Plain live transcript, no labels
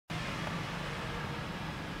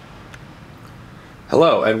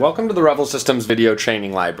Hello and welcome to the Revel Systems video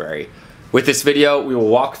training library. With this video we will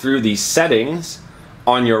walk through the settings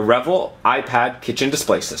on your Revel iPad kitchen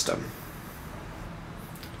display system.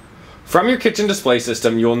 From your kitchen display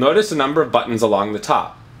system you will notice a number of buttons along the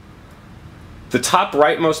top. The top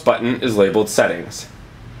rightmost button is labeled Settings.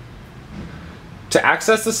 To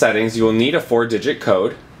access the settings you will need a 4-digit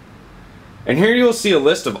code, and here you will see a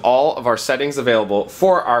list of all of our settings available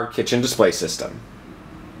for our kitchen display system.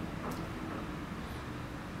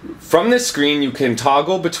 From this screen you can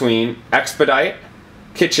toggle between Expedite,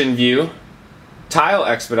 Kitchen View, Tile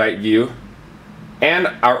Expedite View, and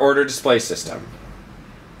our Order Display System.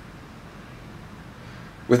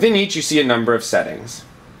 Within each you see a number of settings.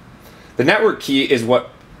 The network key is what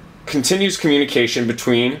continues communication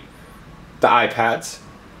between the iPads.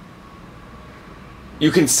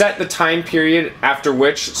 You can set the time period after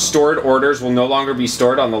which stored orders will no longer be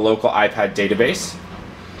stored on the local iPad database,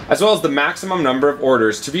 as well as the maximum number of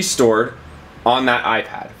orders to be stored on that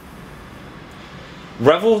iPad.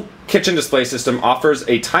 Revel Kitchen Display System offers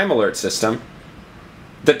a time alert system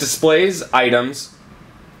that displays items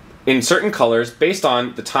in certain colors based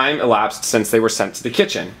on the time elapsed since they were sent to the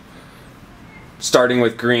kitchen, starting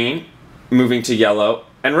with green, moving to yellow,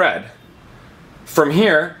 and red. From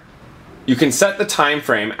here, you can set the time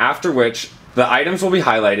frame after which the items will be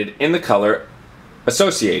highlighted in the color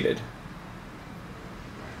associated.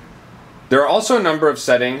 There are also a number of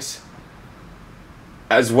settings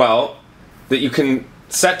as well that you can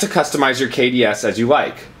set to customize your KDS as you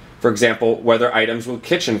like. For example, whether items will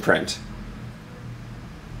kitchen print,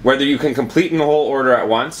 whether you can complete the whole order at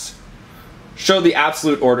once, show the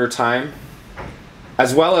absolute order time,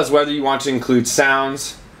 as well as whether you want to include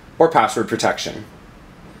sounds or password protection.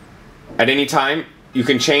 At any time, you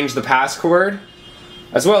can change the password,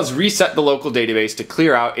 as well as reset the local database to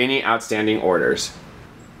clear out any outstanding orders.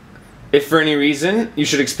 If for any reason you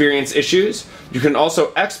should experience issues, you can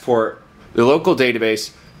also export the local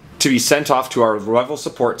database to be sent off to our Revel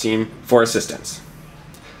support team for assistance.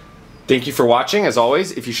 Thank you for watching. As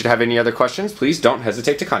always, if you should have any other questions, please don't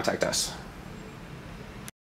hesitate to contact us.